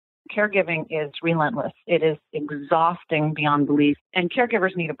caregiving is relentless. It is exhausting beyond belief, and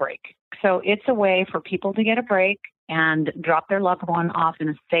caregivers need a break. So it's a way for people to get a break and drop their loved one off in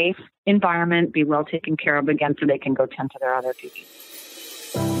a safe environment, be well taken care of again so they can go tend to their other duties.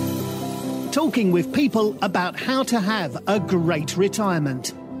 Talking with people about how to have a great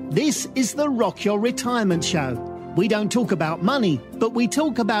retirement. This is the Rock Your Retirement Show. We don't talk about money, but we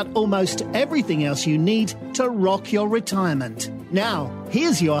talk about almost everything else you need to rock your retirement. Now,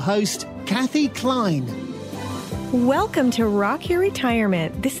 here's your host, Kathy Klein. Welcome to Rock Your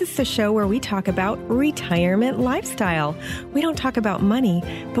Retirement. This is the show where we talk about retirement lifestyle. We don't talk about money,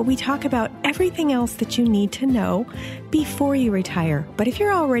 but we talk about everything else that you need to know before you retire. But if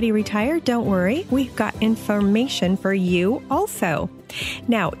you're already retired, don't worry. We've got information for you also.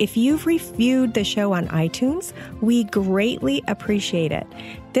 Now, if you've reviewed the show on iTunes, we greatly appreciate it.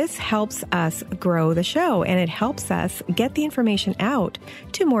 This helps us grow the show, and it helps us get the information out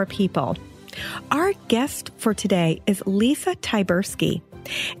to more people. Our guest for today is Lisa Tyburski.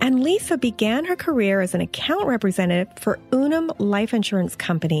 And Lisa began her career as an account representative for Unum Life Insurance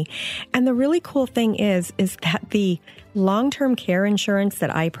Company. And the really cool thing is that the long-term care insurance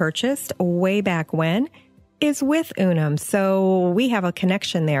that I purchased way back when is with Unum, so we have a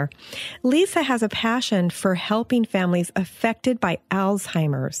connection there. Lisa has a passion for helping families affected by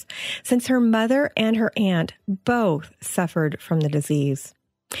Alzheimer's, since her mother and her aunt both suffered from the disease.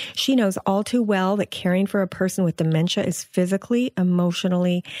 She knows all too well that caring for a person with dementia is physically,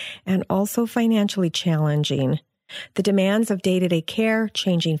 emotionally, and also financially challenging. The demands of day-to-day care,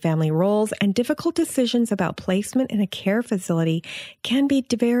 changing family roles, and difficult decisions about placement in a care facility can be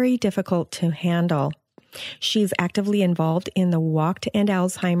very difficult to handle. She's actively involved in the Walk to End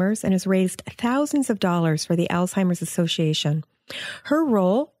Alzheimer's and has raised thousands of dollars for the Alzheimer's Association. Her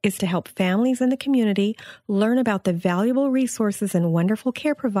role is to help families in the community learn about the valuable resources and wonderful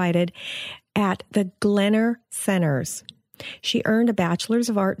care provided at the Glenner Centers. She earned a Bachelor's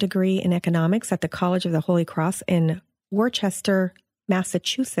of Art degree in economics at the College of the Holy Cross in Worcester,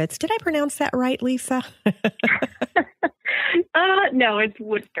 Massachusetts. Did I pronounce that right, Lisa? No, it's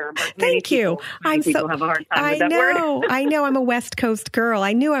Worcester. But Thank you. Many people have a hard time with that word. I know. I'm a West Coast girl.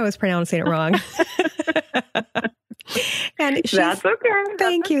 I knew I was pronouncing it wrong. And That's okay.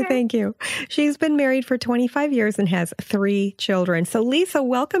 Thank you. She's been married for 25 years and has 3 children. So, Lisa,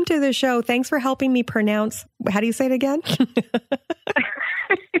 welcome to the show. Thanks for helping me pronounce. How do you say it again?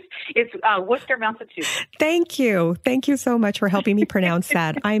 It's Worcester, Massachusetts. Thank you. Thank you so much for helping me pronounce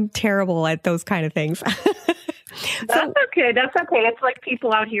that. I'm terrible at those kind of things. That's okay. It's like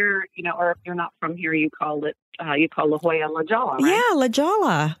people out here, or if you're not from here, you call La Jolla La Jolla, right? Yeah, La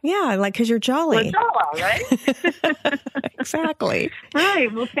Jolla. Yeah, like because you're jolly. La Jolla, right? Exactly.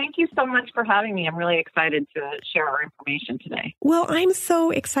 Right. Well, thank you so much for having me. I'm really excited to share our information today. Well, I'm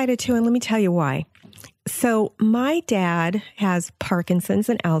so excited too, and let me tell you why. So my dad has Parkinson's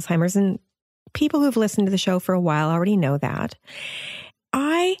and Alzheimer's, and people who've listened to the show for a while already know that.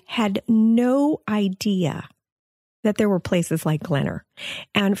 I had no idea that there were places like Glenner.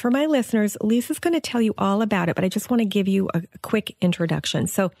 And for my listeners, Lisa's going to tell you all about it, but I just want to give you a quick introduction.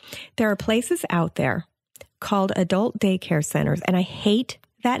 So there are places out there called adult daycare centers, and I hate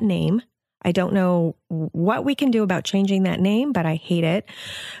that name. I don't know what we can do about changing that name, but I hate it.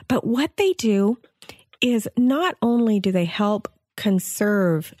 But what they do is not only do they help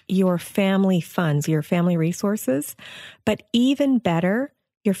conserve your family funds, your family resources, but even better,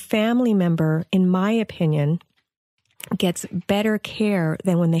 your family member, in my opinion, gets better care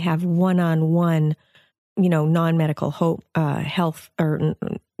than when they have one-on-one, non-medical health or,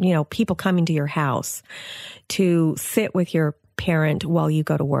 people coming to your house to sit with your parent while you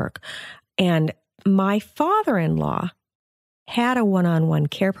go to work. And my father-in-law had a one-on-one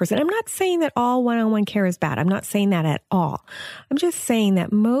care person. I'm not saying that all one-on-one care is bad. I'm not saying that at all. I'm just saying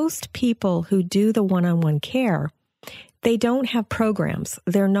that most people who do the one-on-one care, they don't have programs.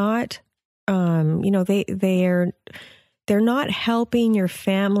 They're not, they're not helping your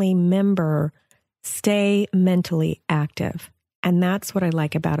family member stay mentally active. And that's what I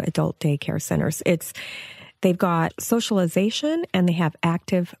like about adult daycare centers. They've got socialization and they have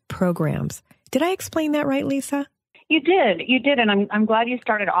active programs. Did I explain that right, Lisa? You did. And I'm glad you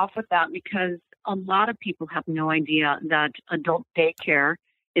started off with that because a lot of people have no idea that adult daycare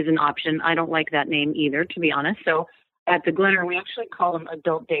is an option. I don't like that name either, to be honest. So at the Glenner, we actually call them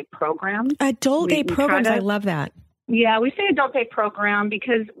adult day programs. Adult day programs. I love that. Yeah, we say adult day program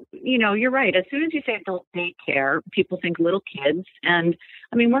because, you're right. As soon as you say adult daycare, people think little kids. And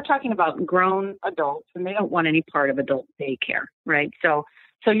I mean, we're talking about grown adults and they don't want any part of adult daycare, right? So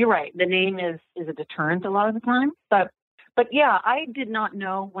you're right. The name is a deterrent a lot of the time, but But yeah, I did not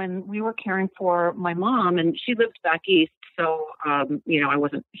know when we were caring for my mom, and she lived back east. So, I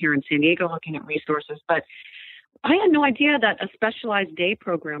wasn't here in San Diego looking at resources, but I had no idea that a specialized day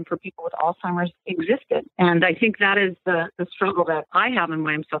program for people with Alzheimer's existed. And I think that is the struggle that I have, and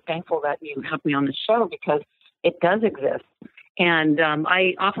why I'm so thankful that you have me on the show, because it does exist. And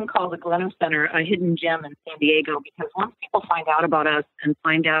I often call the Glenner Center a hidden gem in San Diego, because once people find out about us and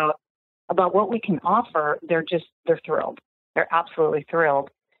find out about what we can offer, they're thrilled. They're absolutely thrilled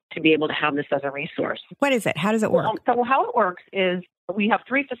to be able to have this as a resource. What is it? How does it work? So how it works is we have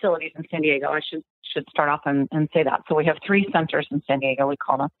 3 facilities in San Diego. I should start off and say that. So we have 3 centers in San Diego, we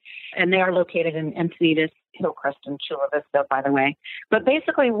call them, and they are located in Encinitas, Hillcrest, and Chula Vista, by the way. But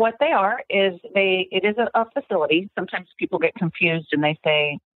basically what they are is it is a facility. Sometimes people get confused and they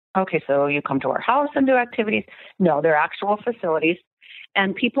say, okay, so you come to our house and do activities. No, they're actual facilities.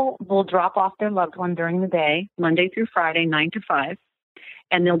 And people will drop off their loved one during the day, Monday through Friday, 9 to 5.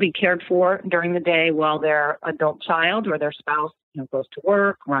 And they'll be cared for during the day while their adult child or their spouse goes to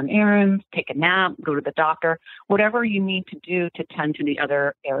work, run errands, take a nap, go to the doctor, whatever you need to do to tend to the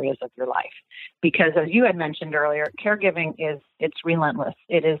other areas of your life. Because as you had mentioned earlier, caregiving it's relentless.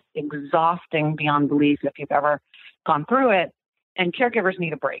 It is exhausting beyond belief if you've ever gone through it. And caregivers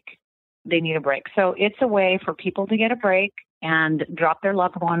need a break. They need a break. So it's a way for people to get a break and drop their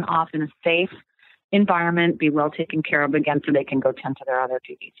loved one off in a safe environment, be well taken care of again, so they can go tend to their other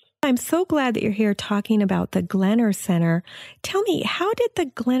duties. I'm so glad that you're here talking about the Glenner Center. Tell me, how did the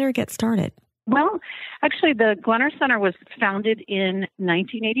Glenner get started? Well, actually, the Glenner Center was founded in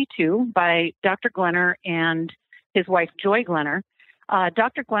 1982 by Dr. Glenner and his wife, Joy Glenner.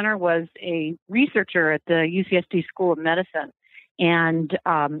 Dr. Glenner was a researcher at the UCSD School of Medicine, and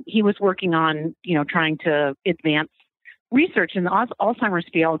he was working on, trying to advance research in the Alzheimer's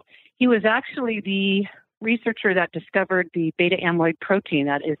field. He was actually the researcher that discovered the beta amyloid protein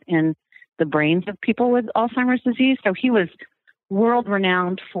that is in the brains of people with Alzheimer's disease. So he was world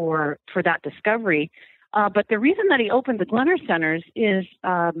renowned for that discovery. But the reason that he opened the Glenner Centers is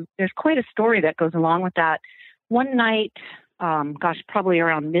there's quite a story that goes along with that. One night, probably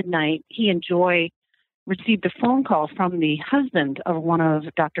around midnight, he and Joy received a phone call from the husband of one of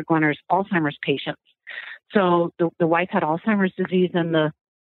Dr. Glenner's Alzheimer's patients. So the wife had Alzheimer's disease, and the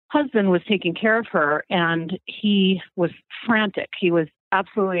husband was taking care of her, and he was frantic. He was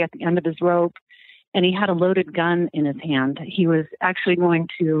absolutely at the end of his rope, and he had a loaded gun in his hand. He was actually going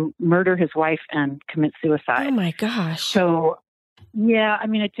to murder his wife and commit suicide. Oh my gosh. So, yeah, I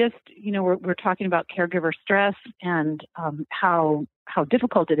mean, it just, we're talking about caregiver stress and how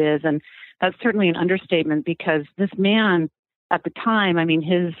difficult it is. And that's certainly an understatement, because this man at the time, I mean,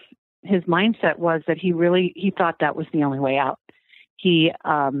 his mindset was that he thought that was the only way out. He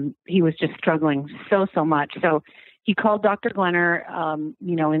was just struggling so much. So he called Dr. Glenner,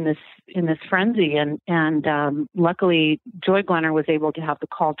 in this frenzy, and luckily Joy Glenner was able to have the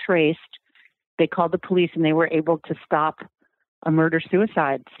call traced. They called the police, and they were able to stop a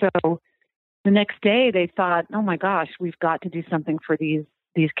murder-suicide. So the next day they thought, oh my gosh, we've got to do something for these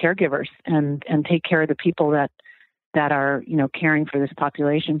caregivers and take care of the people that are, caring for this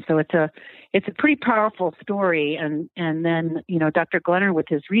population. So it's a pretty powerful story. And then, Dr. Glenner, with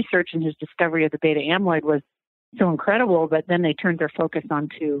his research and his discovery of the beta amyloid, was so incredible, but then they turned their focus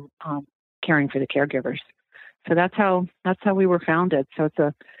onto caring for the caregivers. So that's how we were founded. So it's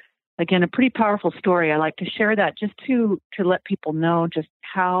a pretty powerful story. I like to share that just to let people know just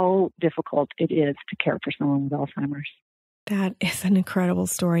how difficult it is to care for someone with Alzheimer's. That is an incredible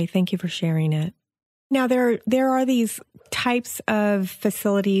story. Thank you for sharing it. Now, there are these types of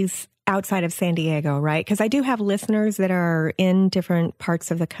facilities outside of San Diego, right? Because I do have listeners that are in different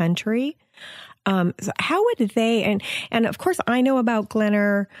parts of the country. So how would they, and of course I know about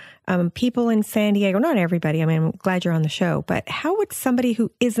Glenner, people in San Diego, not everybody, I mean, I'm glad you're on the show, but how would somebody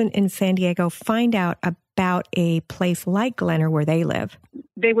who isn't in San Diego find out about a place like Glenner where they live?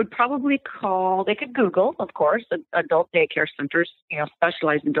 They would probably they could Google, of course, adult daycare centers,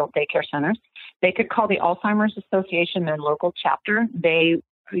 specialized adult daycare centers. They could call the Alzheimer's Association, their local chapter. They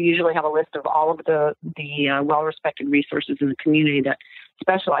usually have a list of all of the well-respected resources in the community that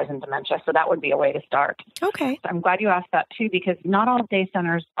specialize in dementia. So that would be a way to start. Okay. So I'm glad you asked that too, because not all day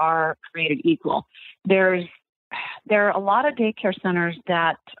centers are created equal. There are a lot of daycare centers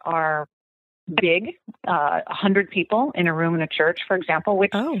that are big, 100 people in a room in a church, for example,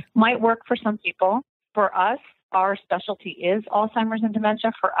 which might work for some people. For us, our specialty is Alzheimer's and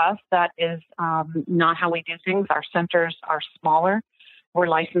dementia. For us, that is not how we do things. Our centers are smaller. We're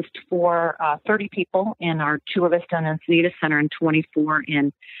licensed for 30 people in our Chula Vista and Encinitas Center and 24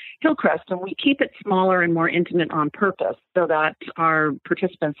 in Hillcrest. And we keep it smaller and more intimate on purpose so that our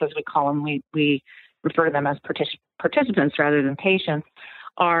participants, as we call them, we refer to them as participants rather than patients,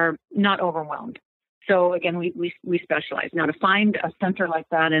 are not overwhelmed. So again, we specialize. Now, to find a center like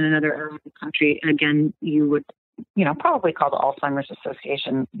that in another area of the country, again, you would, probably call the Alzheimer's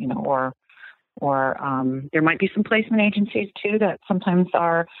Association, or there might be some placement agencies too that sometimes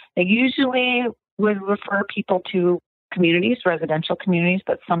they usually would refer people to communities, residential communities,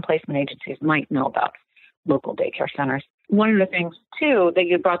 but some placement agencies might know about local daycare centers. One of the things too that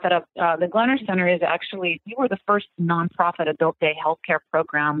you brought that up, the Glenner Center is actually, we were the first nonprofit adult day healthcare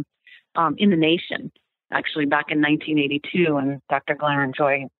program in the nation, actually back in 1982, and Dr. Glenner and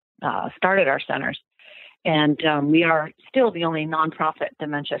Joy started our centers. And we are still the only nonprofit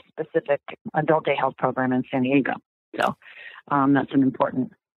dementia-specific adult day health program in San Diego. So that's an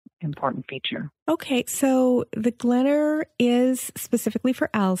important feature. Okay, so the Glenner is specifically for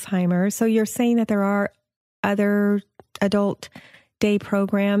Alzheimer's. So you're saying that there are other adult day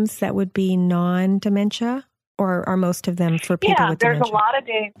programs that would be non-dementia, or are most of them for people with dementia? There's a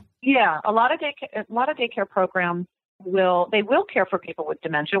lot of daycare programs will care for people with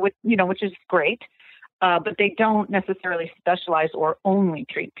dementia, which is great. But they don't necessarily specialize or only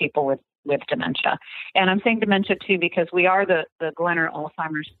treat people with dementia. And I'm saying dementia too because we are the Glenner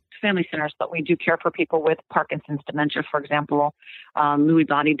Alzheimer's Family Centers, but we do care for people with Parkinson's dementia, for example, Lewy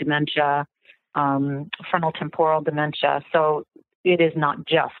body dementia, frontal temporal dementia. So it is not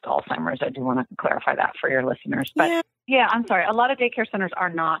just Alzheimer's. I do want to clarify that for your listeners. But yeah, I'm sorry. A lot of daycare centers are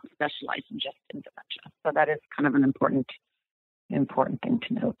not specialized just in dementia. So that is kind of an important thing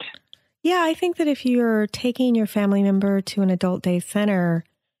to note. Yeah, I think that if you're taking your family member to an adult day center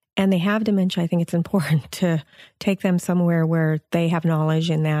and they have dementia, I think it's important to take them somewhere where they have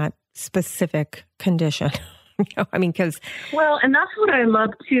knowledge in that specific condition. Because... Well, and that's what I love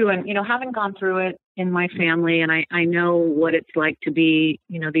too. And, having gone through it in my family, and I know what it's like to be,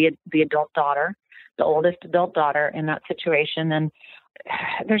 the adult daughter, the oldest adult daughter in that situation. And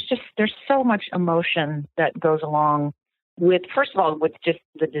there's so much emotion that goes along with, first of all, with just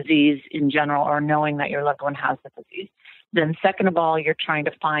the disease in general, or knowing that your loved one has the disease. Then second of all, you're trying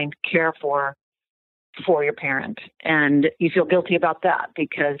to find care for your parent. And you feel guilty about that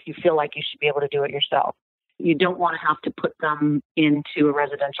because you feel like you should be able to do it yourself. You don't want to have to put them into a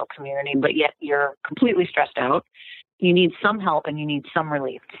residential community, but yet you're completely stressed out. You need some help and you need some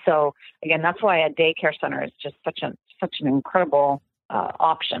relief. So again, that's why a daycare center is just such an incredible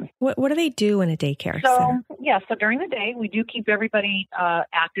option. What do they do in a daycare center? So during the day, we do keep everybody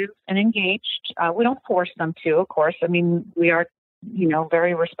active and engaged. We don't force them to, of course. I mean, we are,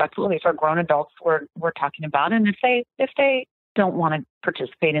 very respectful. These are grown adults we're talking about. And if they don't want to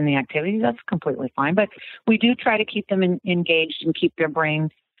participate in the activities, that's completely fine. But we do try to keep them engaged and keep their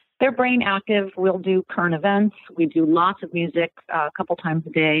brain active. We'll do current events. We do lots of music a couple times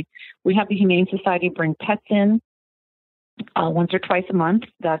a day. We have the Humane Society bring pets in once or twice a month.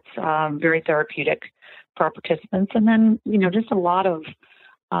 That's very therapeutic for our participants. And then, just a lot of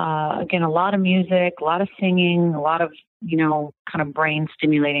music, a lot of singing, a lot of, kind of brain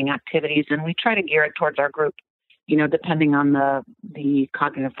stimulating activities. And we try to gear it towards our group, depending on the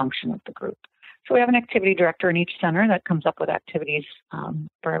cognitive function of the group. So we have an activity director in each center that comes up with activities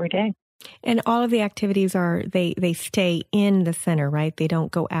for every day. And all of the activities they stay in the center, right? They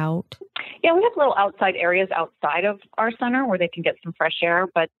don't go out? Yeah, we have little outside areas outside of our center where they can get some fresh air,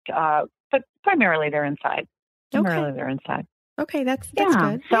 but primarily they're inside. Okay, that's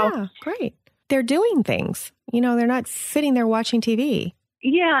good. So, yeah, great. They're doing things. They're not sitting there watching TV.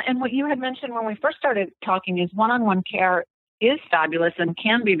 Yeah, and what you had mentioned when we first started talking is one-on-one care is fabulous and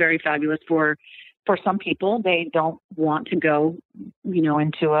can be very fabulous for some people. They don't want to go,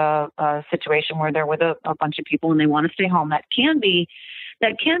 into a situation where they're with a bunch of people and they want to stay home. That can be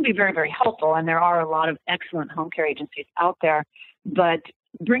very, very helpful. And there are a lot of excellent home care agencies out there. But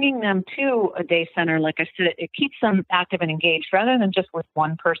bringing them to a day center, like I said, it keeps them active and engaged rather than just with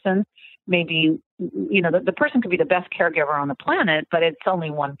one person. Maybe, the person could be the best caregiver on the planet, but it's only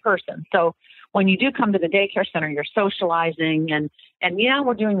one person. So when you do come to the daycare center, you're socializing and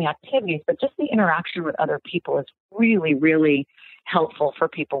we're doing the activities, but just the interaction with other people is really, really helpful for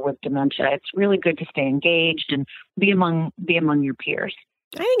people with dementia. It's really good to stay engaged and be among your peers.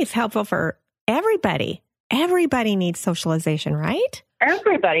 I think it's helpful for everybody. Everybody needs socialization, right?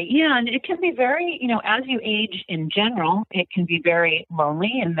 Everybody, yeah. And it can be very, as you age in general, it can be very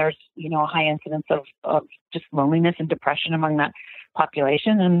lonely. And there's, a high incidence of just loneliness and depression among that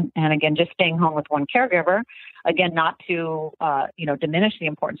population. And again, just staying home with one caregiver, again, not to, diminish the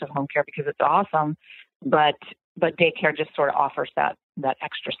importance of home care because it's awesome, but daycare just sort of offers that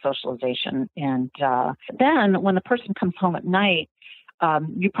extra socialization. And then when the person comes home at night,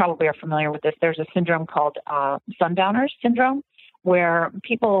 you probably are familiar with this. There's a syndrome called sundowners syndrome, where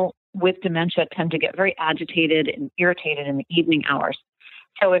people with dementia tend to get very agitated and irritated in the evening hours.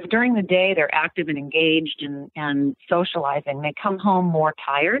 So if during the day they're active and engaged and socializing, they come home more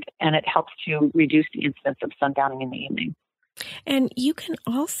tired, and it helps to reduce the incidence of sundowning in the evening. And you can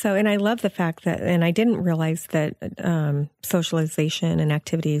also, and I love the fact that, and I didn't realize that socialization and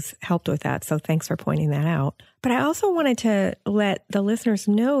activities helped with that. So thanks for pointing that out. But I also wanted to let the listeners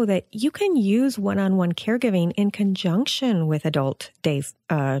know that you can use one-on-one caregiving in conjunction with adult day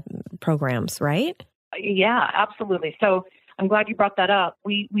programs, right? Yeah, absolutely. So I'm glad you brought that up.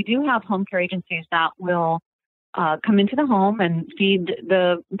 We do have home care agencies that will come into the home and feed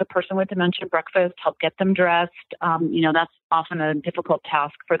the person with dementia breakfast, help get them dressed. That's often a difficult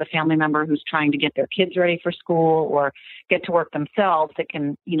task for the family member who's trying to get their kids ready for school or get to work themselves. It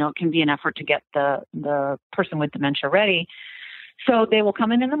can be an effort to get the person with dementia ready. So they will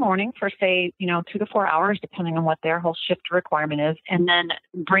come in the morning for, say, 2 to 4 hours, depending on what their whole shift requirement is, and then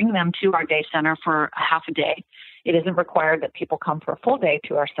bring them to our day center for a half a day. It isn't required that people come for a full day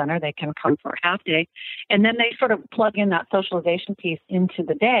to our center. They can come for a half day. And then they sort of plug in that socialization piece into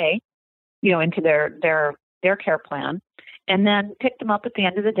the day, into their care plan, and then pick them up at the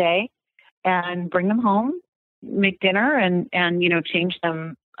end of the day and bring them home, make dinner and change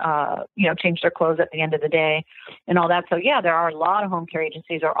them, change their clothes at the end of the day and all that. So yeah, there are a lot of home care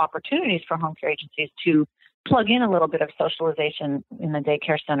agencies or opportunities for home care agencies to plug in a little bit of socialization in the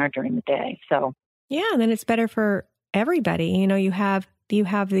daycare center during the day. So yeah, and then it's better for everybody. You have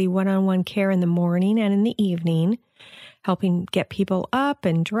the one-on-one care in the morning and in the evening, helping get people up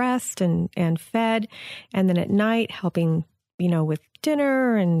and dressed and fed. And then at night, helping, with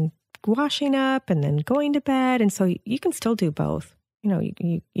dinner and washing up and then going to bed. And so you can still do both.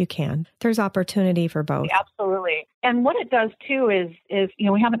 You can. There's opportunity for both. Absolutely. And what it does too is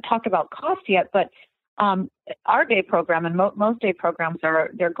we haven't talked about cost yet, but our day program and most day programs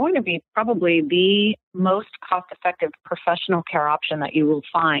they're going to be probably the most cost-effective professional care option that you will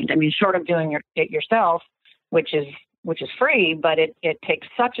find. I mean, short of doing it yourself, which is free, but it takes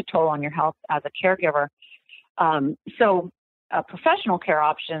such a toll on your health as a caregiver. So a professional care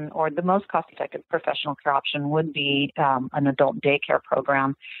option, or the most cost-effective professional care option, would be an adult daycare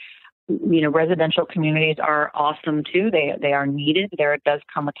program. Residential communities are awesome too. They are needed. There does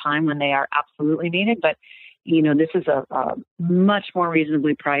come a time when they are absolutely needed, but this is a much more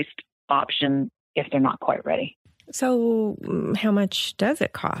reasonably priced option if they're not quite ready. So how much does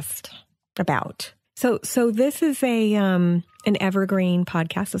it cost about? So this is an evergreen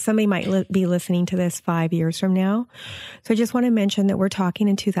podcast. So somebody might be listening to this 5 years from now. So I just want to mention that we're talking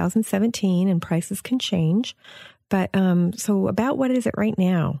in 2017 and prices can change. But so about what is it right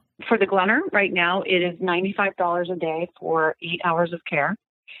now? For the Glenner, right now, it is $95 a day for 8 hours of care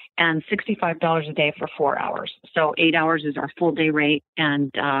and $65 a day for 4 hours. So 8 hours is our full day rate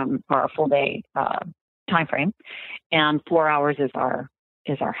and or our full day time frame, and 4 hours is our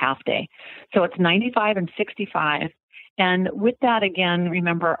half day. So it's 95 and 65. And with that, again,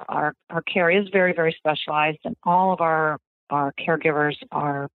 remember our care is very, very specialized, and all of our caregivers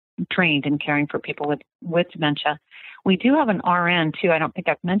are trained in caring for people with dementia. We do have an RN too. I don't think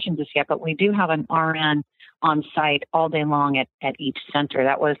I've mentioned this yet, but we do have an RN on site all day long at each center.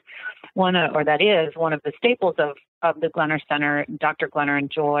 That is one of the staples of the Glenner Center. Dr. Glenner and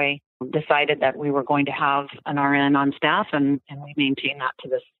Joy decided that we were going to have an RN on staff, and we maintain that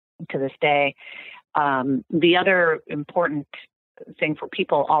to this day. The other important thing for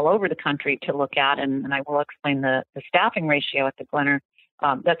people all over the country to look at, and I will explain the staffing ratio at the Glenner.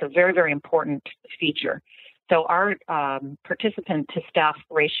 That's a very, very important feature. So our participant to staff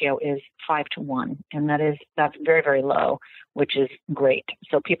ratio is 5 to 1, and that's very, very low, which is great.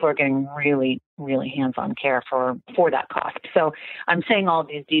 So people are getting really, really hands-on care for that cost. So I'm saying all of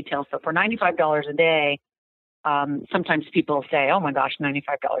these details. So for $95 a day, sometimes people say, "Oh my gosh,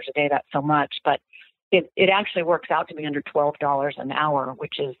 $95 a day, that's so much," but it actually works out to be under $12 an hour,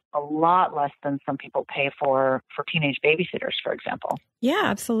 which is a lot less than some people pay for teenage babysitters, for example. Yeah,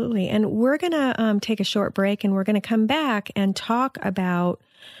 absolutely. And we're going to take a short break, and we're going to come back and talk about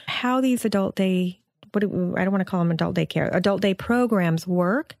how these adult day, I don't want to call them adult day programs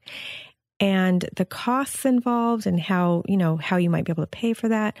work, and the costs involved, and how you might be able to pay for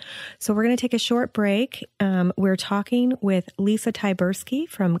that. So we're going to take a short break. We're talking with Lisa Tyburski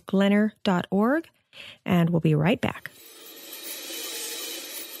from Glenner.org. And we'll be right back.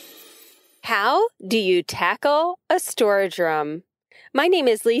 How do you tackle a storage room? My name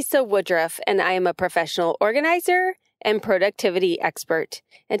is Lisa Woodruff, and I am a professional organizer and productivity expert.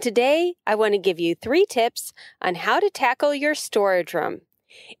 And today, I want to give you 3 tips on how to tackle your storage room.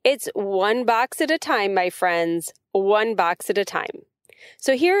 It's one box at a time, my friends, one box at a time.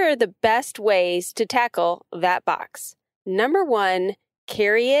 So here are the best ways to tackle that box. Number 1,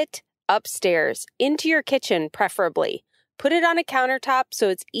 carry it upstairs into your kitchen, preferably. Put it on a countertop so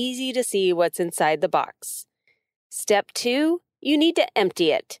it's easy to see what's inside the box. Step 2, you need to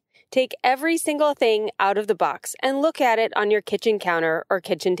empty it. Take every single thing out of the box and look at it on your kitchen counter or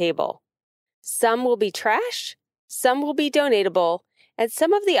kitchen table. Some will be trash, some will be donatable, and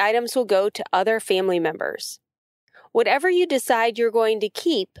some of the items will go to other family members. Whatever you decide you're going to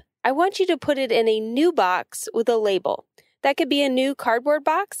keep, I want you to put it in a new box with a label. That could be a new cardboard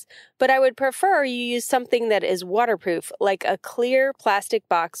box, but I would prefer you use something that is waterproof, like a clear plastic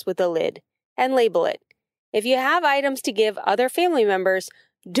box with a lid, and label it. If you have items to give other family members,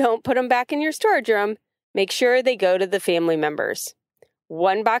 don't put them back in your storage room. Make sure they go to the family members.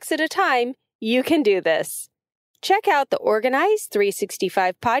 One box at a time, you can do this. Check out the Organize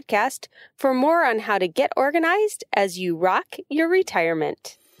 365 podcast for more on how to get organized as you rock your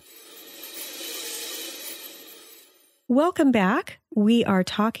retirement. Welcome back. We are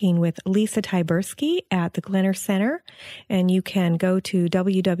talking with Lisa Tyburski at the Glenner Center, and you can go to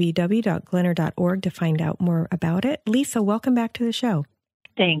www.glenner.org to find out more about it. Lisa, welcome back to the show.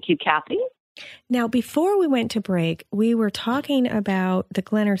 Thank you, Kathy. Now, before we went to break, we were talking about the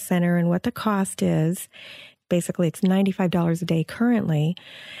Glenner Center and what the cost is. Basically, it's $95 a day currently.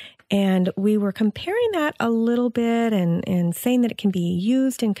 And we were comparing that a little bit and saying that it can be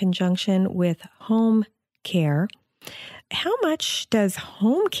used in conjunction with home care. How much does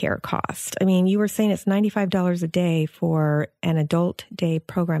home care cost? I mean, you were saying it's $95 a day for an adult day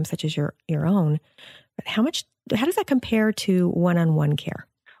program such as your own. But how does that compare to one-on-one care?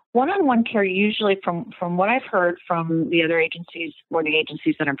 One-on-one care, usually from what I've heard from the other agencies or the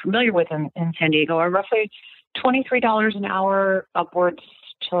agencies that I'm familiar with in San Diego, are roughly $23 an hour upwards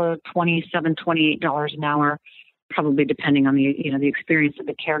to $27, $28 an hour, probably depending on the experience of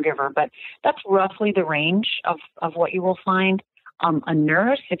the caregiver. But that's roughly the range of what you will find. A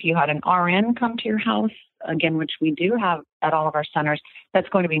nurse, if you had an RN come to your house, again, which we do have at all of our centers, that's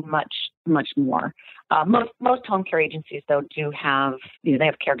going to be much, much more. Most home care agencies, though, do have, they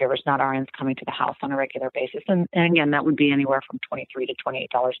have caregivers, not RNs, coming to the house on a regular basis. And again, that would be anywhere from $23 to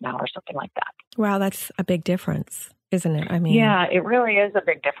 $28 an hour, something like that. Wow, that's a big difference, isn't it? I mean, yeah, it really is a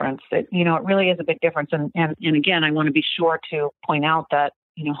big difference. It really is a big difference. And again, I want to be sure to point out that,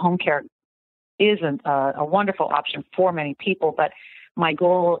 home care isn't a wonderful option for many people, but my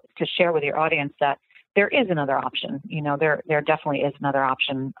goal is to share with your audience that there is another option. There definitely is another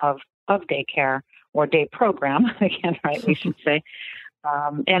option of daycare or day program, again, right, we should say.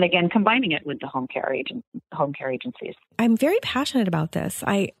 And again, combining it with the home care agencies. I'm very passionate about this.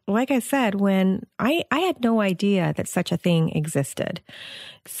 Like I said, when I had no idea that such a thing existed.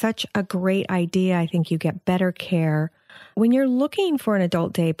 Such a great idea. I think you get better care. When you're looking for an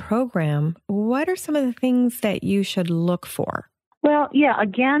adult day program, what are some of the things that you should look for? Well, yeah,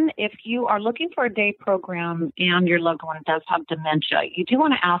 again, if you are looking for a day program and your loved one does have dementia, you do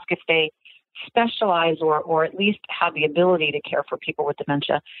want to ask if they specialize or at least have the ability to care for people with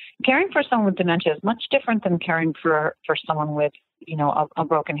dementia. Caring for someone with dementia is much different than caring for someone with, a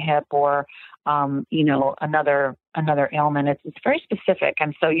broken hip or, another ailment. It's very specific.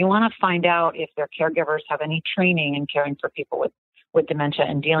 And so you want to find out if their caregivers have any training in caring for people with dementia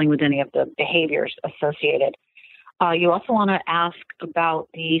and dealing with any of the behaviors associated. You also want to ask about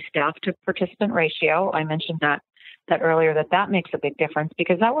the staff to participant ratio. I mentioned that earlier, that makes a big difference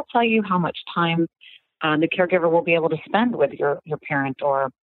because that will tell you how much time the caregiver will be able to spend with your parent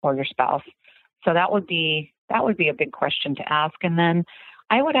or your spouse. So that would be a big question to ask. And then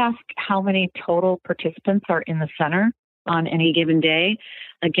I would ask how many total participants are in the center on any given day.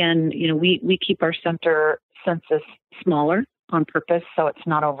 Again, we keep our center census smaller on purpose so it's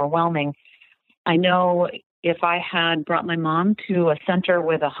not overwhelming. I know if I had brought my mom to a center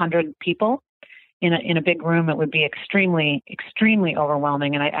with 100 people in a big room, it would be extremely, extremely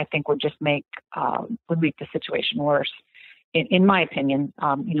overwhelming, and I think would just make the situation worse. In my opinion,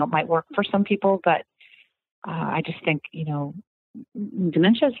 it might work for some people, but I just think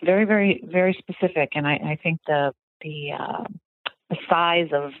dementia is very, very, very specific, and I think the size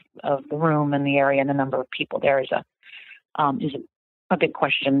of the room and the area and the number of people there is a big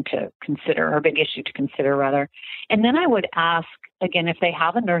question to consider, or a big issue to consider, rather. And then I would ask, again, if they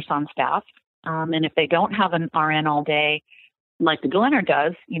have a nurse on staff, and if they don't have an RN all day, like the Glenner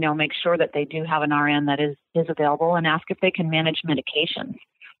does, make sure that they do have an RN that is available, and ask if they can manage medications.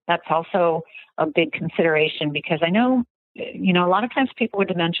 That's also a big consideration, because I know, a lot of times people with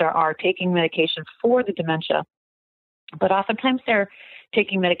dementia are taking medication for the dementia, but oftentimes they're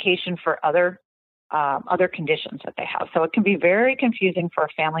taking medication for other conditions that they have. So it can be very confusing for a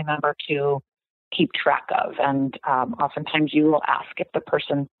family member to keep track of. And oftentimes you will ask if the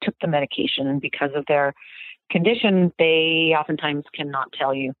person took the medication, and because of their condition, they oftentimes cannot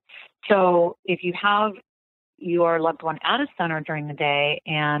tell you. So if you have your loved one at a center during the day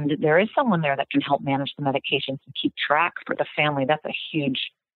and there is someone there that can help manage the medications and keep track for the family, that's a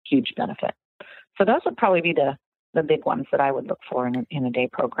huge, huge benefit. So those would probably be the big ones that I would look for in a day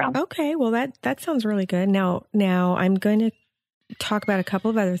program. Okay, well that sounds really good. Now I'm going to talk about a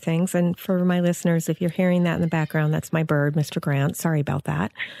couple of other things, and for my listeners, if you're hearing that in the background, that's my bird, Mr. Grant. Sorry about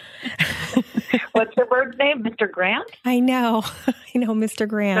that. What's your bird's name, Mr. Grant? I know, Mr.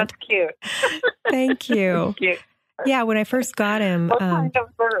 Grant. That's cute. Thank you. That's cute. Yeah, when I first got him, what kind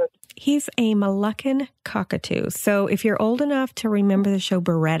of bird? He's a Moluccan cockatoo. So if you're old enough to remember the show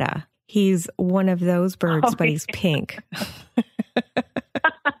Beretta, he's one of those birds, but he's pink.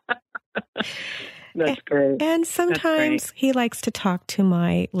 That's great. And sometimes he likes to talk to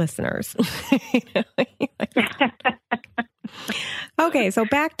my listeners. Okay, so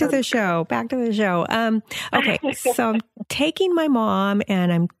back to the show. Okay, so I'm taking my mom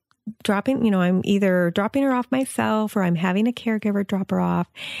and I'm I'm either dropping her off myself or I'm having a caregiver drop her off,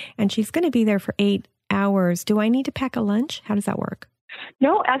 and she's going to be there for 8 hours. Do I need to pack a lunch? How does that work?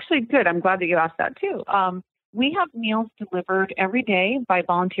 No, actually, good. I'm glad that you asked that too. We have meals delivered every day by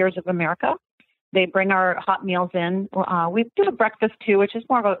Volunteers of America. They bring our hot meals in. We do a breakfast too, which is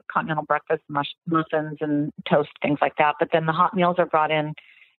more of a continental breakfast, muffins and toast, things like that. But then the hot meals are brought in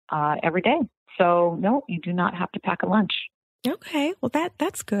every day. So no, you do not have to pack a lunch. Okay, well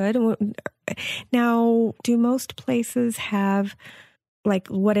that's good. Now, do most places have, like,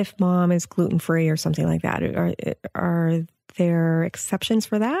 what if mom is gluten-free or something like that? Are there exceptions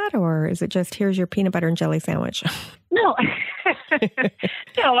for that, or is it just here's your peanut butter and jelly sandwich? No,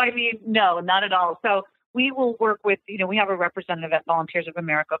 no, not at all. So we will work with, we have a representative at Volunteers of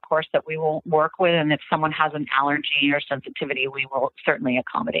America, of course, that we will work with. And if someone has an allergy or sensitivity, we will certainly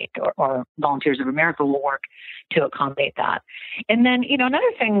accommodate, or Volunteers of America will work to accommodate that. And then,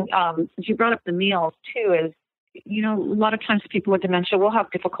 another thing, since you brought up the meals too, is, a lot of times people with dementia will have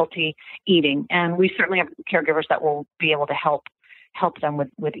difficulty eating, and we certainly have caregivers that will be able to help them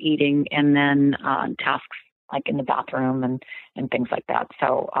with eating, and then tasks like in the bathroom and things like that.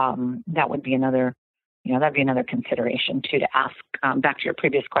 So that would be another, that'd be another consideration too, to ask, back to your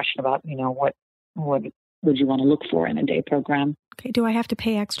previous question about, what would you want to look for in a day program? Okay. Do I have to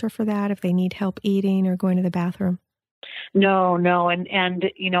pay extra for that if they need help eating or going to the bathroom? No. And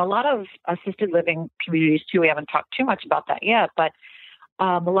a lot of assisted living communities too, we haven't talked too much about that yet, but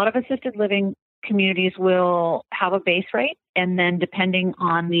a lot of assisted living communities will have a base rate. And then depending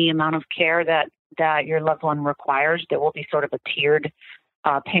on the amount of care that your loved one requires, there will be sort of a tiered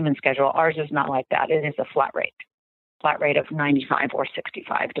payment schedule. Ours is not like that. It is a flat rate of $95 or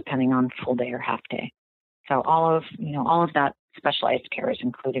 $65, depending on full day or half day. So all of that specialized care is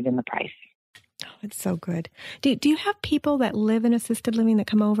included in the price. Oh, it's so good. Do you have people that live in assisted living that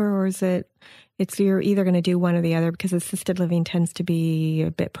come over, or is it's you're either going to do one or the other, because assisted living tends to be a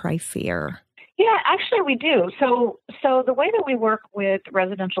bit pricier? Yeah, actually we do. So the way that we work with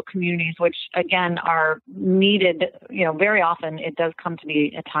residential communities, which again are needed, very often it does come to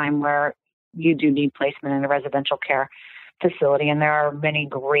be a time where you do need placement in a residential care facility, and there are many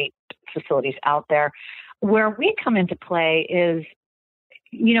great facilities out there. Where we come into play is,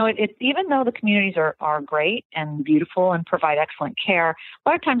 even though the communities are great and beautiful and provide excellent care, a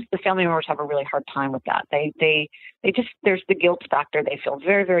lot of times the family members have a really hard time with that. They just, there's the guilt factor. They feel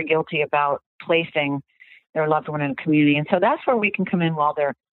very, very guilty about placing their loved one in a community. And so that's where we can come in while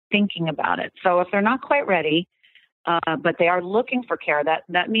they're thinking about it. So if they're not quite ready, but they are looking for care,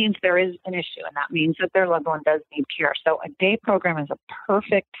 that means there is an issue, and that means that their loved one does need care. So a day program is a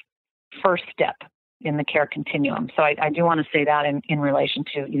perfect first step in the care continuum. So I do want to say that in relation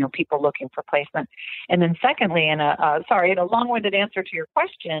to, people looking for placement. And then secondly, in a long-winded answer to your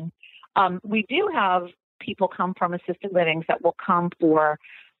question, we do have people come from assisted livings that will come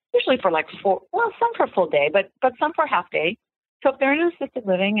usually for some for full day, but some for half day. So if they're in an assisted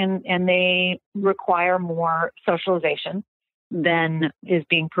living and they require more socialization than is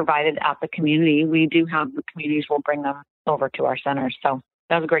being provided at the community, we do have the communities will bring them over to our centers. So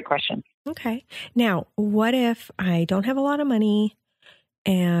that was a great question. Okay. Now, what if I don't have a lot of money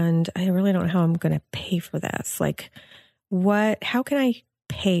and I really don't know how I'm going to pay for this? Like, how can I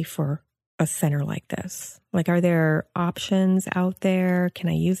pay for a center like this? Like, are there options out there? Can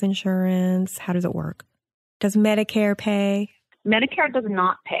I use insurance? How does it work? Does Medicare pay? Medicare does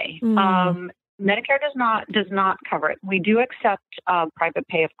not pay. Medicare does not cover it. We do accept private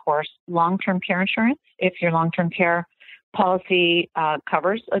pay, of course, long-term care insurance. If your long-term care policy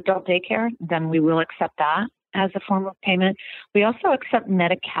covers adult daycare, then we will accept that as a form of payment. We also accept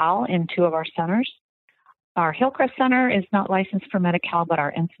Medi-Cal in 2 of our centers. Our Hillcrest Center is not licensed for Medi-Cal, but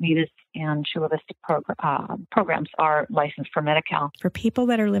our Encinitas and Chula Vista programs are licensed for Medi-Cal. For people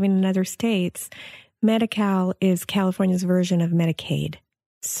that are living in other states, Medi-Cal is California's version of Medicaid.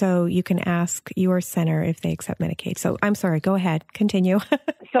 So you can ask your center if they accept Medicaid. So I'm sorry, go ahead, continue.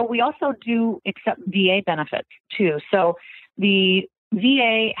 So we also do accept VA benefits too. So the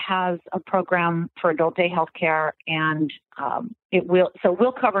VA has a program for adult day health care, and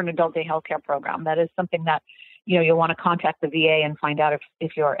we'll cover an adult day health care program. That is something that, you'll want to contact the VA and find out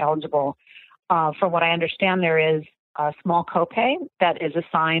if you're eligible. From what I understand, there is a small copay that is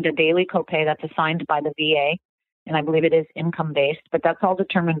assigned, a daily copay that's assigned by the VA. And I believe it is income-based, but that's all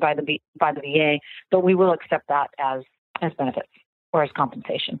determined by the VA. But we will accept that as benefits or as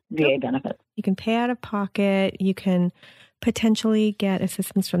compensation, VA benefits. You can pay out of pocket. You can potentially get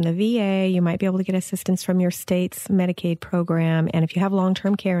assistance from the VA. You might be able to get assistance from your state's Medicaid program. And if you have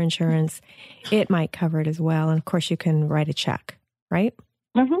long-term care insurance, it might cover it as well. And of course, you can write a check, right?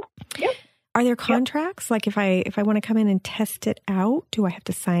 Mm-hmm. Yep. Are there contracts? Like if I want to come in and test it out, do I have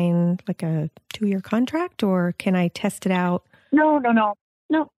to sign like a 2-year contract, or can I test it out? No.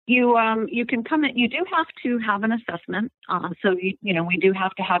 You can come in. You do have to have an assessment. So we do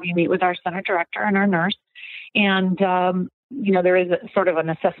have to have you meet with our center director and our nurse, and there is a sort of an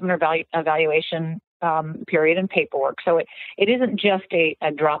assessment or evaluation period and paperwork. So it isn't just a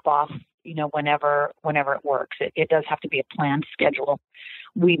drop off. Whenever it works, it does have to be a planned schedule.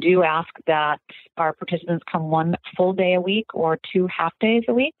 We do ask that our participants come 1 full day a week or 2 half days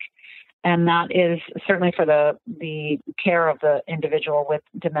a week. And that is certainly for the care of the individual with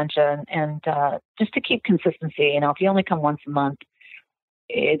dementia and just to keep consistency. If you only come once a month,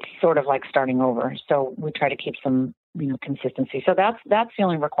 it's sort of like starting over. So we try to keep some, consistency. So that's the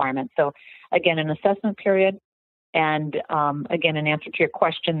only requirement. So again, an assessment period. And again, in answer to your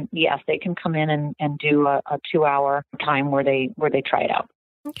question, yes, they can come in and do a 2-hour time where they try it out.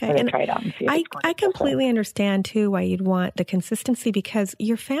 Okay. And try it out and see if I completely understand too why you'd want the consistency, because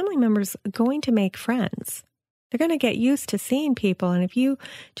your family members are going to make friends. They're going to get used to seeing people. And if you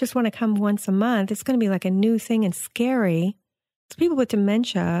just want to come once a month, it's going to be like a new thing and scary. So people with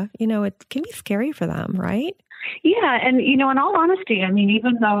dementia, it can be scary for them, right? Yeah. And, in all honesty,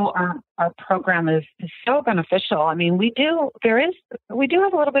 even though our program is so beneficial, we do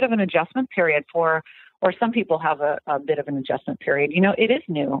have a little bit of an adjustment period or some people have a bit of an adjustment period. It is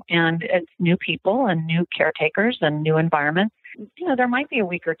new, and it's new people and new caretakers and new environments. There might be a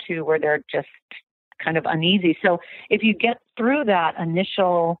week or 2 where they're just kind of uneasy. So if you get through that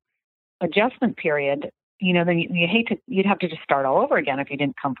initial adjustment period, then you'd have to just start all over again if you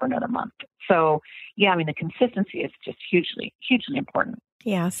didn't come for another month. So, yeah, the consistency is just hugely, hugely important.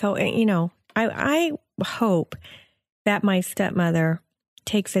 Yeah. So, I hope that my stepmother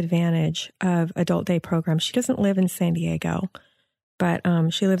takes advantage of adult day programs. She doesn't live in San Diego, but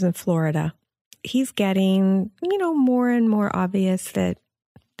she lives in Florida. He's getting, more and more obvious that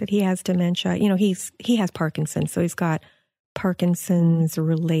he has dementia. He has Parkinson's, so he's got Parkinson's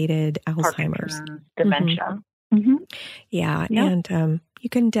related Alzheimer's. Dementia. Mm-hmm. Mm-hmm. Yeah. Yep. And you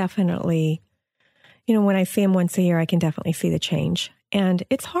can definitely, when I see him once a year, I can definitely see the change. And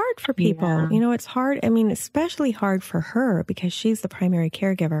it's hard for people. Yeah. It's hard. Especially hard for her because she's the primary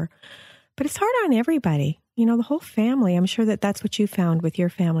caregiver. But it's hard on everybody, the whole family. I'm sure that's what you found with your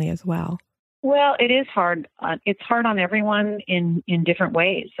family as well. Well, it is hard. It's hard on everyone in different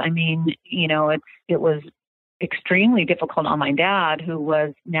ways. It was extremely difficult on my dad, who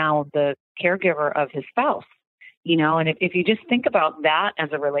was now the caregiver of his spouse, and if you just think about that as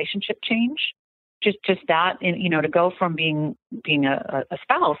a relationship change, just that, to go from being a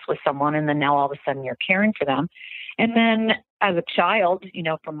spouse with someone, and then now all of a sudden you're caring for them. And then as a child,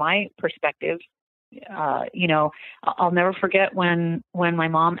 from my perspective, I'll never forget when my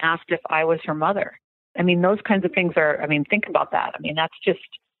mom asked if I was her mother. Those kinds of things are, think about that.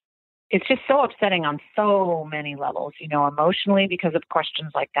 It's just so upsetting on so many levels, emotionally because of questions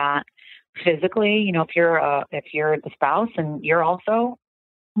like that. Physically, if you're the spouse and you're also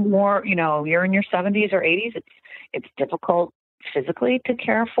more, you're in your 70s or 80s, it's difficult physically to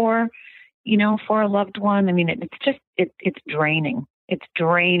care for, for a loved one. It's draining. It's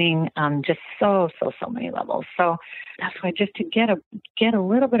draining on just so many levels. So that's why just to get a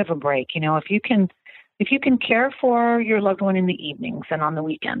little bit of a break, if you can care for your loved one in the evenings and on the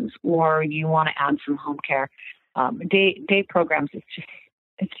weekends, or you want to add some home care, day programs, it's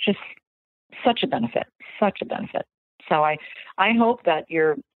just such a benefit. So I hope that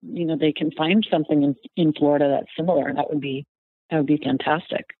they can find something in Florida that's similar. That would be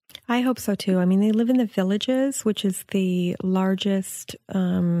fantastic. I hope so too. I mean, they live in the Villages, which is the largest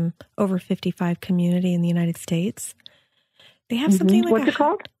over 55 community in the United States. They have something like what's it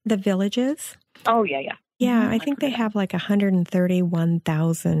called? The Villages. Oh yeah. Yeah, I think they have like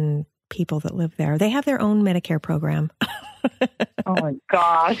 131,000 people that live there. They have their own Medicare program. Oh my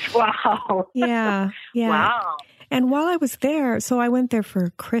gosh! Wow. Yeah. Wow. And while I was there, so I went there for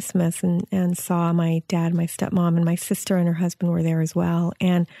Christmas and saw my dad, my stepmom, and my sister and her husband were there as well.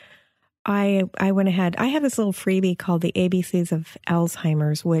 And I went ahead. I have this little freebie called the ABCs of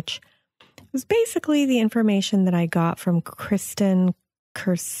Alzheimer's, which was basically the information that I got from Kristen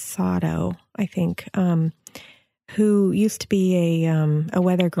Cursado, I think, who used to be a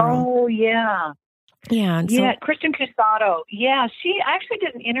weather girl. Oh, yeah. Yeah. Kristen Cursado. Yeah, I actually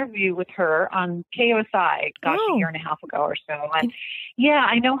did an interview with her on KOSI, a year and a half ago or so. And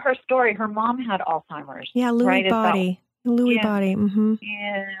I know her story. Her mom had Alzheimer's. Yeah, Lewy body. Lewy body. Mm-hmm.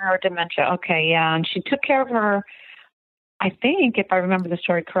 Yeah, or dementia. Okay, yeah. And she took care of her. I think, if I remember the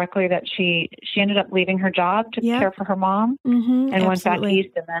story correctly, that she ended up leaving her job to care for her mom and went back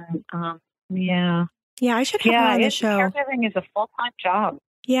east. And then, Yeah, I should have her on the show. Caregiving is a full-time job.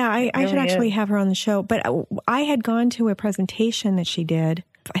 Yeah, I should actually have her on the show. But I had gone to a presentation that she did.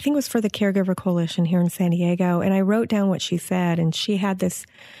 I think it was for the Caregiver Coalition here in San Diego. And I wrote down what she said. And she had this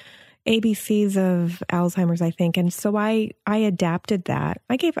ABCs of Alzheimer's, I think. And so I adapted that.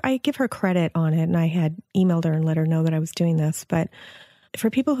 I give her credit on it. And I had emailed her and let her know that I was doing this. But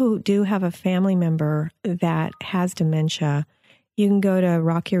for people who do have a family member that has dementia, you can go to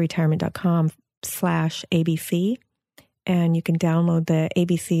rockyourretirement.com/ABC. And you can download the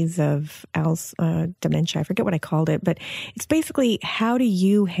ABCs of dementia. I forget what I called it, but it's basically, how do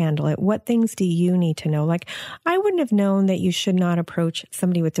you handle it? What things do you need to know? Like, I wouldn't have known that you should not approach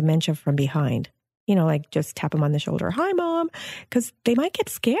somebody with dementia from behind. Like just tap them on the shoulder. Hi, Mom, because they might get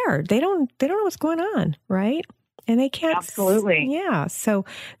scared. They don't know what's going on, right? And they can't. Absolutely. Yeah. So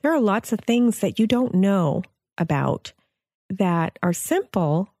there are lots of things that you don't know about that are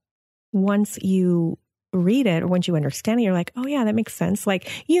simple once you read it, or once you understand it, you're like, oh yeah, that makes sense.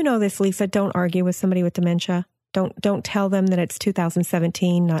 Like, this, Lisa, don't argue with somebody with dementia. Don't tell them that it's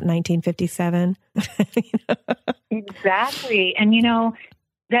 2017, not 1957. Exactly. And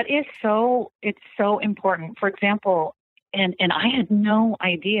that is it's so important. For example, and I had no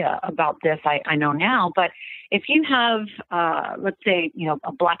idea about this. I know now, but if you have, let's say,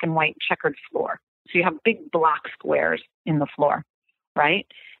 a black and white checkered floor, so you have big black squares in the floor, right?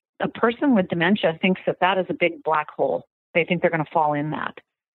 A person with dementia thinks that is a big black hole. They think they're going to fall in that.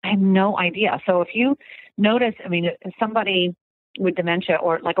 I have no idea. So if you notice, somebody with dementia,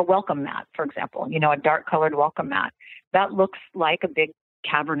 or like a welcome mat, for example, a dark colored welcome mat, that looks like a big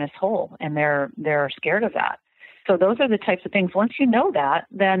cavernous hole, and they're scared of that. So those are the types of things. Once you know that,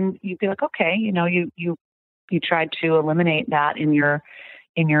 then you'd be like, okay, you tried to eliminate that in your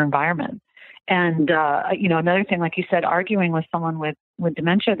environment. And, another thing, like you said, arguing with someone with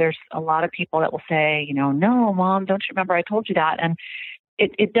dementia, there's a lot of people that will say, no, Mom, don't you remember I told you that? And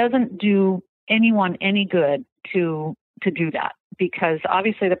it doesn't do anyone any good to do that, because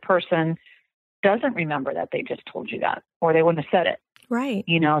obviously the person doesn't remember that they just told you that, or they wouldn't have said it. Right.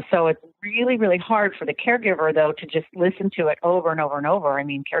 So it's really, really hard for the caregiver, though, to just listen to it over and over and over.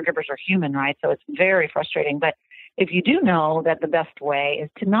 Caregivers are human, right? So it's very frustrating. But if you do know that the best way is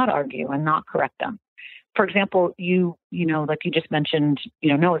to not argue and not correct them. For example, like you just mentioned,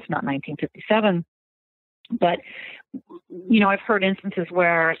 no, it's not 1957. But, I've heard instances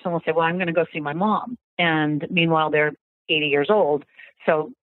where someone will say, well, I'm going to go see my mom. And meanwhile, they're 80 years old.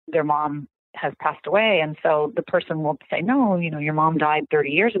 So their mom has passed away. And so the person will say, no, your mom died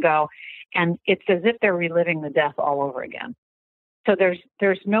 30 years ago. And it's as if they're reliving the death all over again. So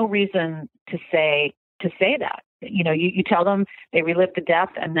there's no reason to say that. You tell them they relived the death,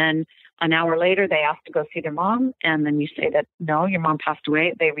 and then an hour later they ask to go see their mom, and then you say that, no, your mom passed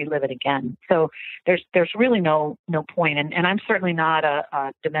away, they relive it again. So there's really no point. And I'm certainly not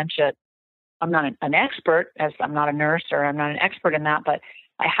a dementia. I'm not an expert, as I'm not a nurse, or I'm not an expert in that, but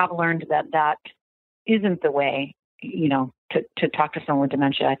I have learned that isn't the way, to talk to someone with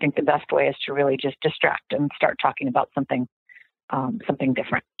dementia. I think the best way is to really just distract and start talking about something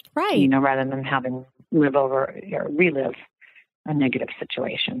different. Right. Rather than having live over or relive a negative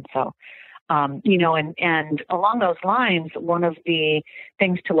situation. So, and along those lines, one of the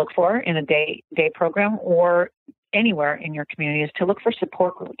things to look for in a day program or anywhere in your community is to look for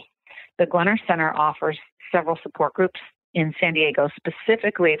support groups. The Glenner Center offers several support groups in San Diego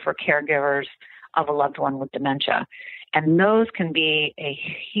specifically for caregivers of a loved one with dementia. And those can be a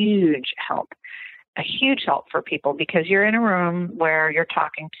huge help for people because you're in a room where you're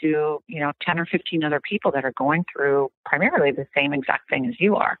talking to, 10 or 15 other people that are going through primarily the same exact thing as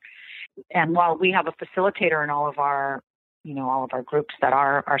you are. And while we have a facilitator in all of our groups that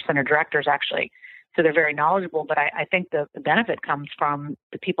are our center directors actually, so they're very knowledgeable, but I think the benefit comes from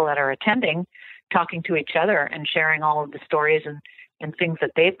the people that are attending, talking to each other and sharing all of the stories and things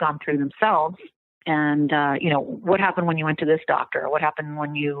that they've gone through themselves. And, what happened when you went to this doctor? What happened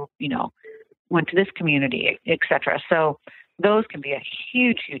when you, went to this community, et cetera. So those can be a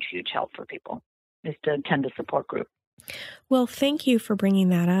huge, huge, huge help for people is to attend a support group. Well, thank you for bringing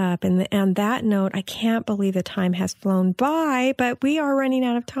that up. And on that note, I can't believe the time has flown by, but we are running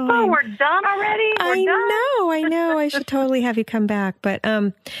out of time. Oh, we're done already? I know. I should totally have you come back. But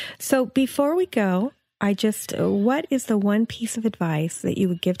so before we go, what is the one piece of advice that you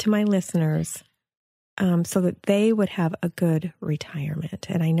would give to my listeners so that they would have a good retirement?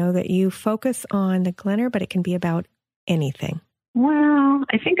 And I know that you focus on the Glenner, but it can be about anything. Well,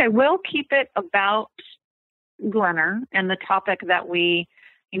 I think I will keep it about Glenner and the topic that we,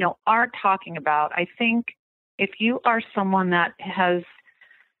 are talking about. I think if you are someone that has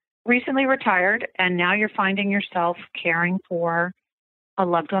recently retired and now you're finding yourself caring for a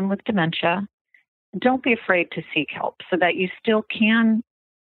loved one with dementia, don't be afraid to seek help so that you still can,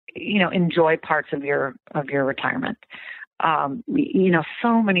 enjoy parts of your retirement.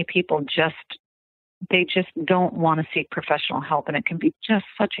 So many people they just don't want to seek professional help, and it can be just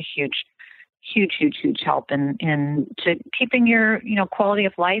such a huge help in to keeping your, quality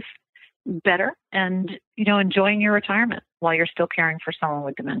of life better and, enjoying your retirement while you're still caring for someone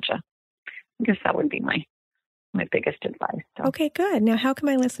with dementia. I guess that would be my biggest advice. So. Okay, good. Now, how can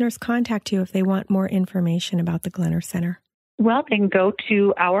my listeners contact you if they want more information about the Glenner Center? Well, they can go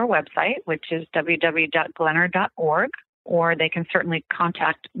to our website, which is www.glenner.org, or they can certainly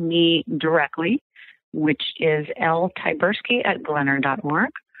contact me directly, which is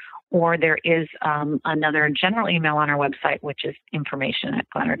Tyburski@glenner.org. Or there is another general email on our website, which is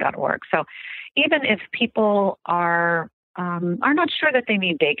information@glenner.org. So even if people are not sure that they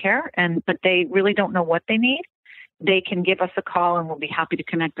need daycare, but they really don't know what they need, they can give us a call and we'll be happy to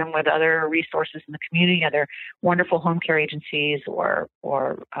connect them with other resources in the community, other wonderful home care agencies or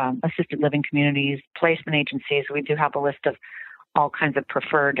assisted living communities, placement agencies. We do have a list of all kinds of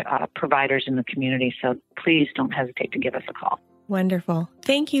preferred providers in the community. So please don't hesitate to give us a call. Wonderful.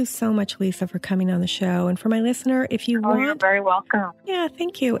 Thank you so much, Lisa, for coming on the show. And for my listener, if you want... you're very welcome. Yeah,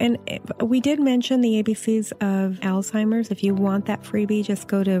 thank you. And we did mention the ABCs of Alzheimer's. If you want that freebie, just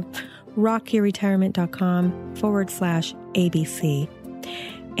go to rockyourretirement.com/ABC.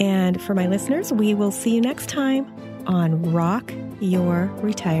 And for my listeners, we will see you next time on Rock Your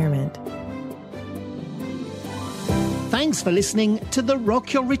Retirement. Thanks for listening to the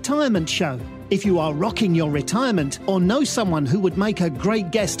Rock Your Retirement Show. If you are rocking your retirement or know someone who would make a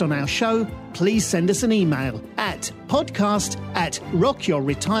great guest on our show, please send us an email at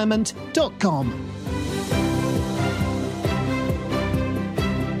podcast@rockyourretirement.com.